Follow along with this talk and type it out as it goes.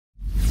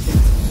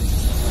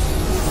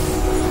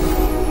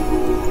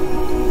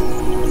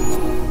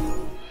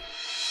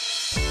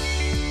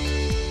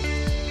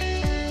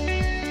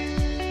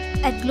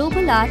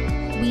Globalart,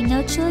 we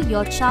nurture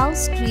your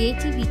child's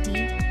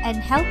creativity and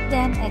help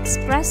them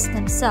express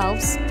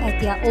themselves at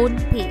their own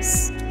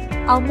pace.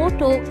 Our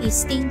motto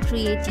is Think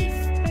Creative.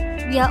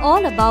 We are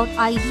all about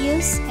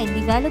ideas and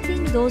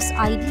developing those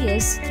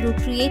ideas through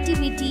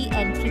creativity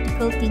and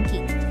critical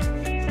thinking.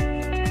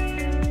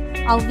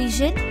 Our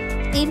vision,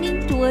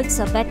 aiming towards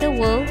a better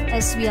world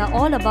as we are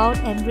all about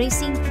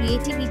embracing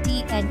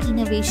creativity and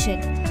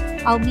innovation.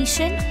 Our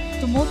mission,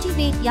 to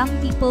motivate young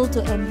people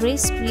to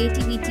embrace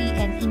creativity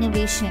and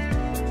innovation.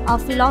 Our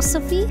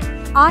philosophy,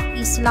 art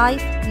is life,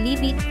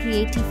 live it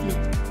creatively.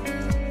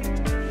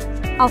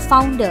 Our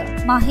founder,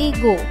 Mahe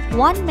Go,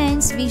 one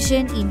man's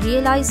vision in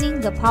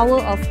realizing the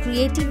power of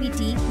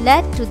creativity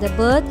led to the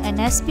birth and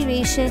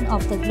aspiration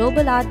of the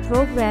Globalart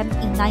program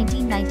in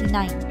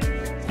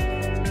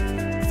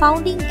 1999.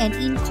 Founding and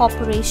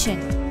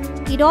incorporation.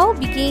 It all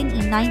began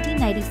in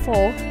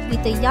 1994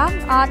 with a young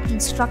art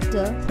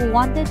instructor who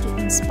wanted to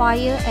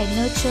inspire and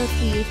nurture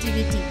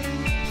creativity.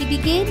 He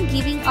began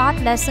giving art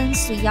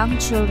lessons to young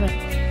children,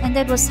 and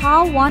that was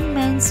how one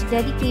man's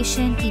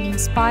dedication in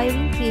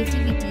inspiring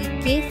creativity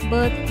gave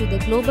birth to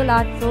the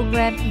Globalart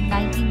program in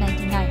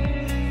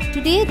 1999.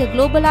 Today, the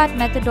Globalart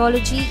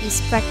methodology is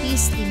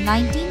practiced in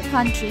 19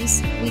 countries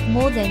with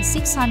more than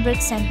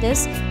 600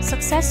 centers,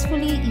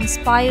 successfully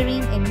inspiring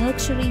and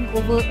nurturing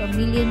over 1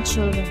 million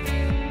children.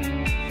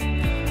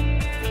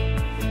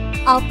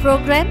 Our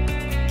program,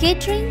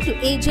 catering to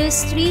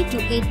ages 3 to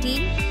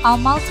 18,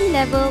 our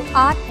multi-level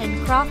art and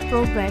craft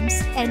programs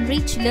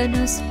enrich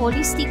learners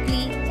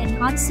holistically,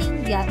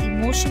 enhancing their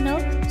emotional,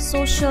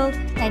 social,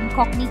 and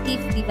cognitive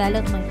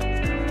development.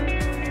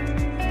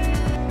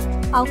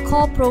 Our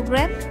core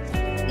program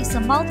is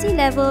a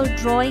multi-level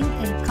drawing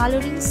and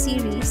coloring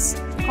series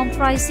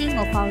comprising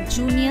of our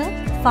junior,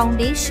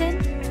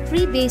 foundation,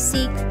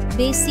 pre-basic,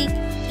 basic,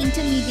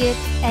 intermediate,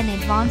 and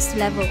advanced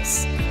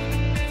levels.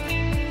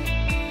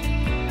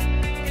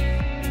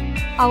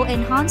 Our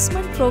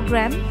enhancement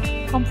program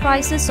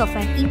comprises of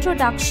an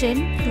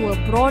introduction to a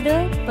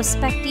broader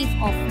perspective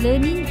of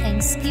learning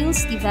and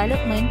skills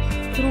development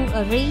through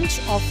a range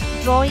of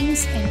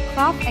drawings and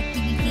craft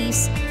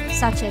activities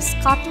such as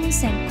cartoons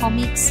and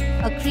comics,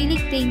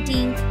 acrylic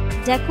painting,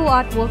 deco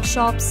art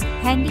workshops,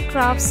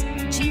 handicrafts,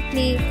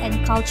 G-play,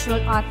 and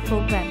cultural art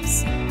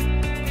programs.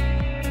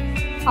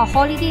 Our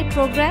holiday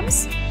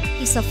programs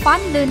is a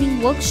fun learning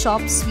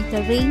workshops with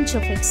a range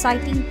of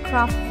exciting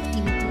craft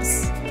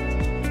activities.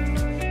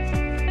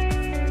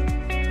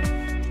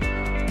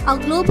 Our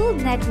global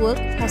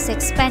network has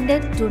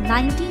expanded to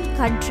 19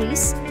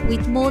 countries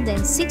with more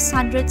than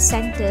 600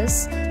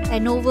 centers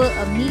and over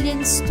 1 million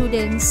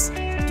students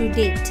to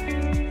date.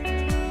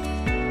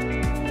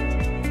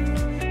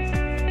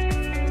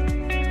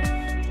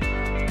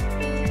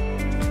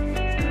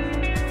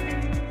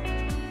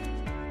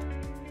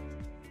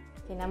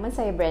 Nama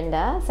saya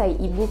Brenda, saya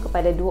ibu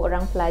kepada 2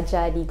 orang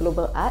pelajar di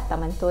Globalart,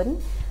 Taman Tun.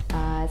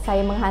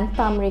 Saya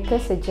menghantar mereka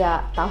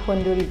sejak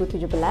tahun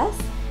 2017.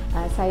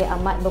 Saya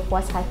amat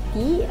berpuas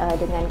hati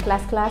dengan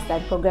kelas-kelas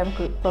dan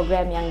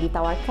program-program yang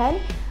ditawarkan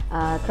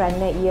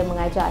kerana ia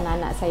mengajar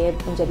anak-anak saya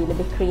menjadi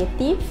lebih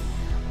kreatif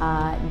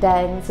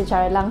dan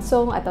secara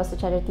langsung atau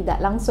secara tidak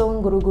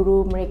langsung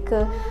guru-guru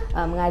mereka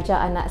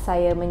mengajar anak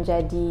saya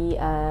menjadi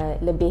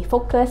lebih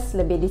fokus,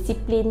 lebih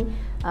disiplin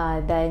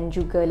dan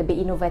juga lebih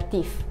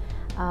inovatif.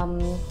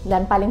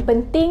 Dan paling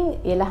penting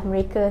ialah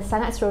mereka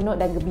sangat seronok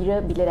dan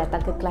gembira bila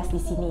datang ke kelas di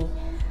sini.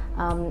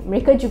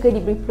 Mereka juga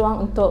diberi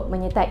peluang untuk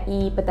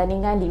menyertai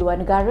pertandingan di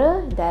luar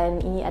negara dan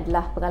ini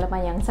adalah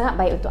pengalaman yang sangat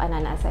baik untuk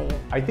anak-anak saya.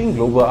 I think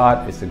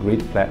Globalart is a great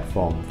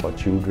platform for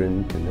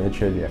children to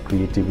nurture their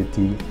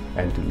creativity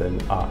and to learn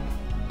art.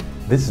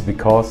 This is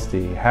because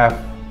they have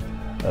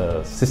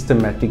a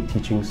systematic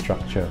teaching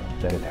structure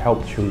that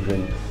helps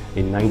children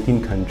in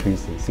 19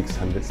 countries and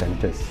 600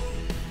 centers.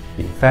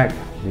 In fact,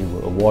 we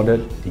were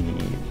awarded the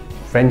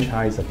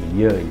Franchise of the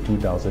Year in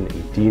 2018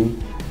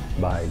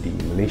 by the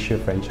Malaysia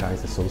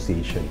Franchise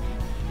Association.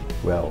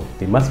 Well,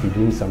 they must be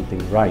doing something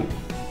right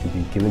to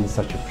be given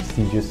such a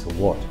prestigious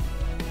award.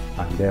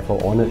 I'm therefore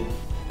honoured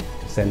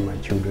to send my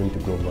children to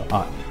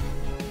Globalart.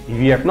 If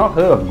you have not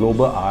heard of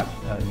Globalart,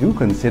 do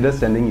consider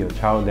sending your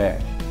child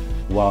there.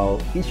 While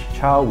each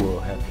child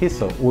will have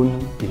his or own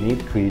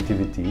innate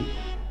creativity,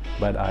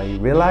 but I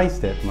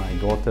realized that my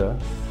daughter,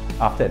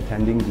 after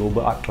attending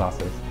Globalart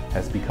classes,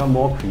 has become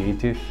more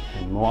creative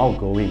and more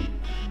outgoing.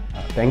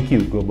 Thank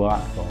you,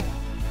 Globalart, for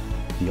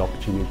the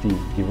opportunity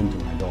given to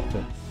my daughter.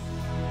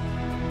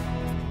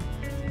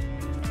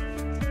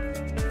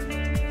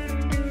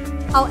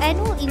 Our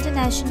annual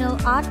international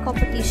art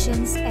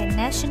competitions and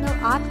national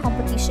art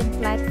competition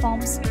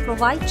platforms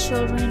provide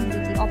children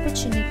with the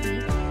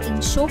opportunity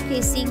in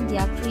showcasing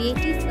their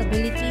creative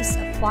abilities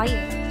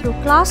acquired through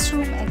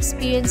classroom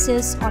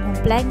experiences on a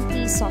blank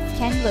piece of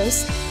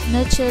canvas,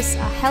 nurtures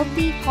a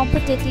healthy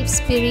competitive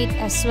spirit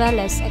as well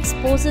as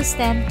exposes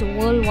them to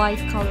worldwide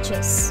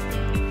cultures.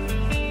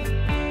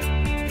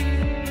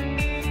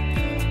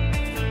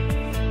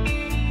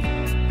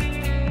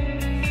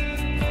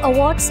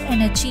 Awards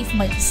and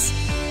achievements.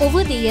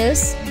 Over the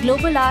years,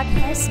 Globalart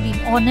has been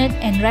honored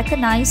and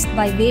recognized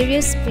by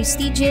various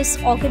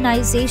prestigious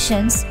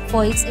organizations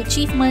for its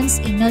achievements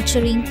in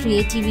nurturing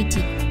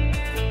creativity.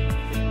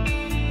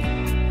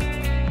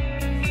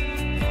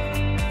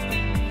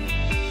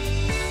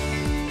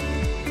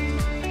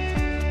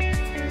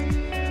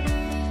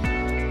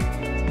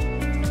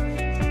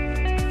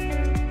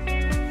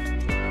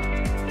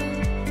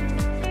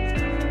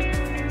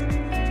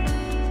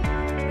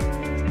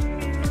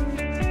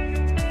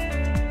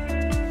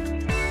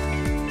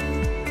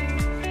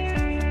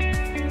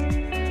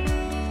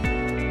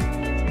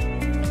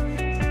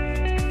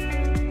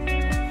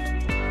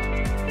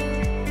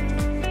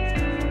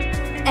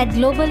 At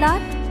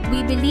Globalart,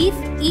 we believe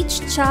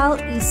each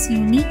child is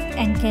unique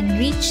and can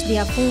reach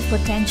their full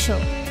potential.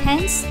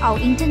 Hence, our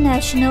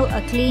international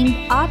acclaimed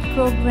art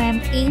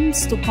program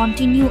aims to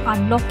continue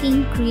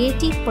unlocking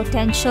creative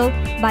potential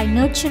by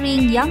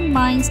nurturing young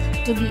minds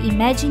to be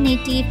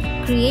imaginative,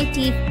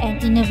 creative,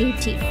 and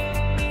innovative.